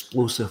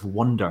explosive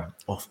wonder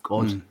of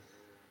God,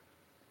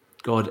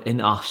 God in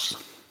us.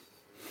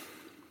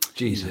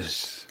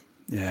 Jesus.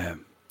 Yeah.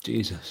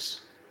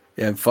 Jesus.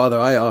 Yeah, and Father,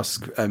 I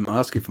ask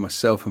you for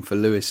myself and for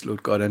Lewis,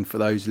 Lord God, and for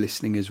those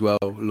listening as well,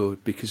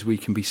 Lord, because we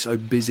can be so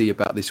busy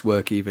about this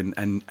work even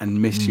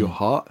and miss your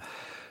heart.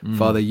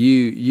 Father,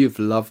 you've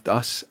loved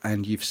us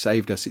and you've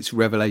saved us. It's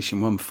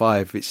Revelation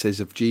 1:5. It says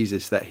of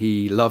Jesus that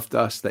he loved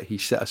us, that he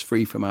set us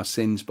free from our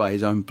sins by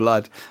his own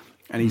blood,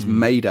 and he's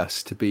made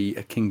us to be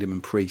a kingdom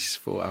and priests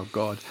for our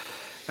God.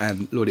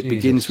 And Lord, it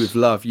begins with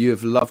love. You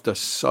have loved us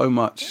so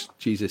much,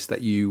 Jesus,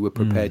 that you were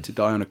prepared to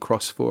die on a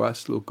cross for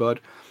us, Lord God,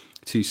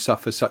 to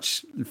suffer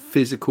such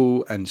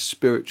physical and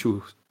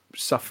spiritual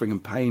suffering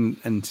and pain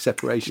and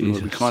separation.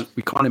 Lord,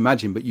 we can't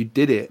imagine, but you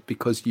did it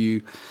because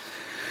you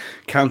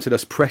counted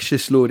us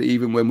precious, Lord,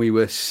 even when we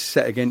were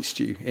set against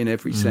you in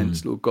every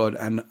sense, Lord God.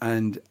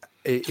 And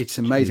it's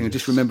amazing. And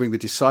just remembering the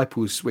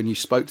disciples, when you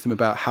spoke to them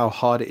about how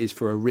hard it is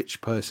for a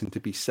rich person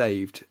to be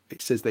saved,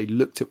 it says they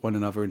looked at one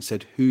another and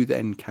said, who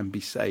then can be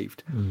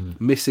saved?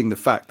 Missing the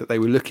fact that they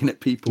were looking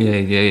at people who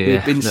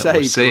had been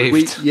saved.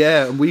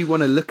 And we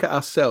want to look at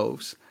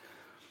ourselves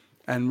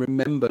and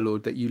remember,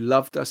 Lord, that you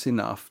loved us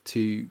enough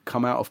to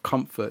come out of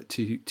comfort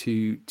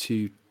to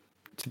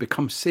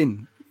become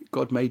sin.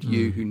 God made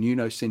you who knew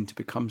no sin to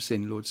become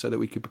sin, Lord, so that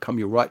we could become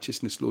your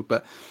righteousness, Lord.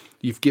 But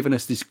you've given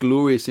us this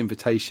glorious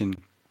invitation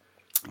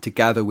to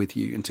gather with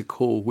you and to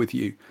call with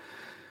you,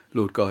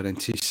 Lord God, and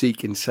to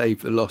seek and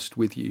save the lost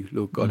with you,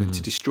 Lord God, and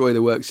to destroy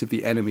the works of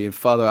the enemy. And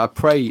Father, I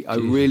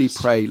really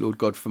pray, Lord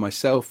God, for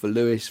myself, for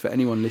Lewis, for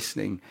anyone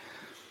listening,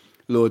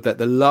 Lord, that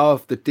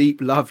the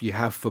deep love you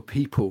have for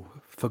people,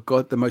 for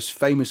God, the most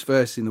famous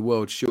verse in the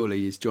world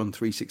surely is John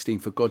 3:16.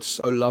 For God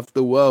so loved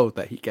the world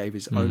that he gave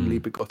his only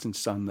begotten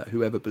son, that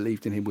whoever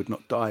believed in him would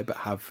not die but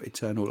have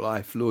eternal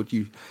life. Lord,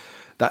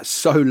 that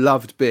so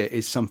loved bit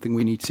is something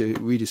we need to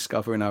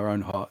rediscover in our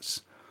own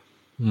hearts.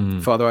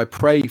 Father, I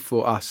pray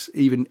for us,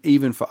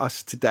 even for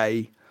us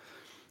today,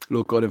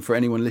 Lord God, and for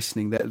anyone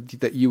listening,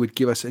 that you would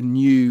give us a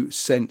new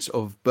sense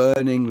of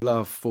burning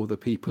love for the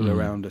people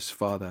around us,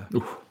 Father.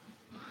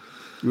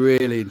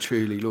 Really and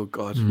truly, Lord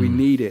God, we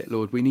need it,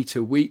 Lord. We need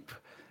to weep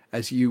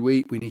as you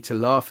weep. We need to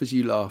laugh as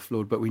you laugh,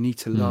 Lord, but we need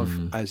to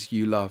love as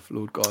you love,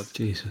 Lord God.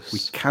 Jesus. We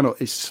cannot,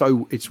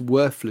 it's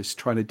worthless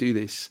trying to do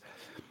this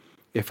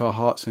if our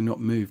hearts are not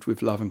moved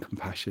with love and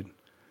compassion.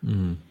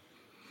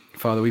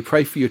 Father, we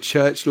pray for your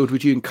church, Lord.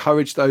 Would you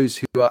encourage those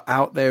who are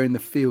out there in the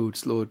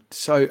fields, Lord?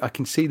 So I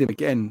can see them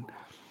again,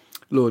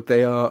 Lord.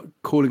 They are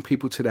calling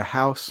people to their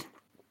house.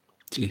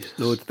 Jesus.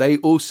 Lord,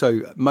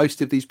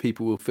 most of these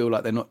people will feel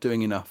like they're not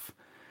doing enough.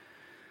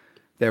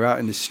 They're out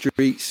in the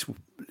streets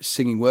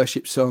singing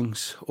worship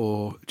songs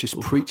or just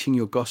preaching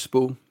your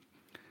gospel.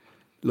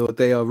 Lord,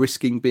 they are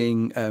risking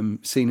being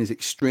seen as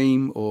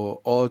extreme or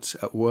odd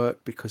at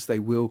work because they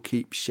will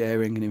keep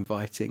sharing and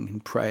inviting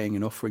and praying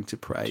and offering to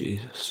pray.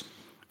 Jesus.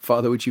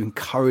 Father, would you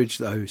encourage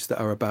those that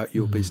are about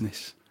your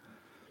business?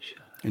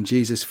 And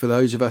Jesus, for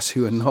those of us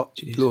who are not,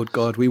 Lord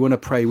God, we want to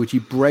pray, would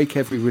you break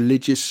every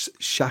religious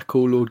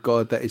shackle, Lord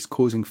God, that is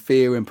causing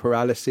fear and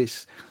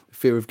paralysis, the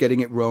fear of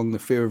getting it wrong, the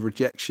fear of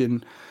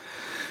rejection,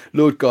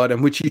 Lord God,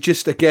 and would you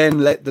just again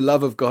let the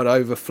love of God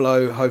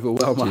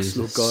overwhelm us,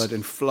 Lord God,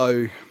 and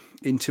flow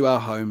into our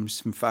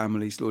homes and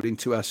families, Lord,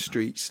 into our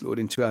streets, Lord,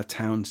 into our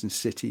towns and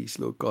cities,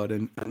 Lord God,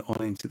 and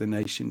on into the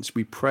nations.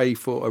 We pray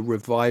for a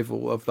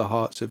revival of the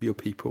hearts of your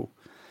people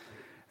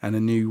and a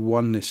new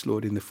oneness,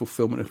 Lord, in the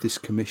fulfillment of this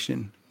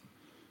commission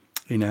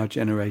in our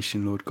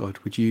generation, Lord God.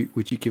 Would you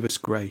give us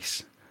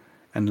grace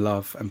and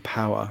love and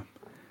power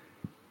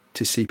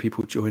to see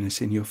people join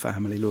us in your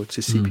family, Lord,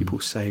 to see people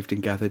saved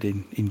and gathered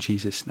in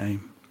Jesus'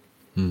 name.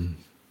 In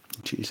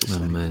Jesus'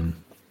 name.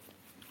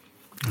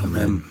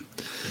 Amen.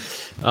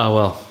 Oh,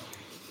 well,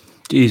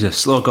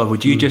 Jesus, Lord God,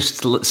 would you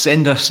just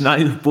send us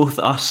now, both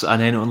us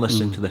and anyone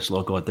listening to this,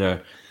 Lord God,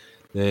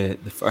 the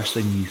first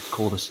thing you've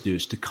called us to do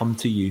is to come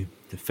to you,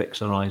 to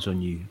fix our eyes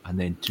on you, and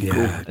then to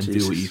go and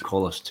do what you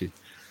call us to.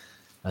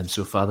 And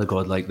so, Father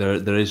God, like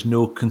there is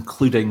no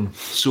concluding,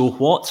 so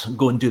what?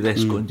 Go and do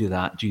this, go and do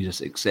that, Jesus,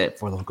 except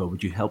for, Lord God,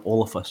 would you help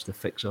all of us to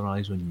fix our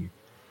eyes on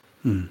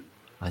you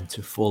and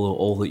to follow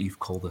all that you've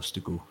called us to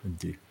go and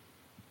do.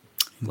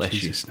 Bless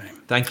Jesus' you.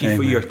 name. Thank you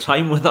for your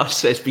time with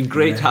us. It's been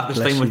great to have this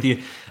time with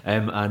you.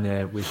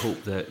 And we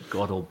hope that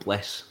God will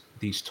bless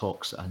these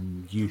talks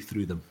and you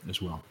through them as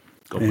well.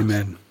 God bless.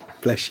 Amen.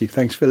 Bless you.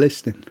 Thanks for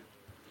listening.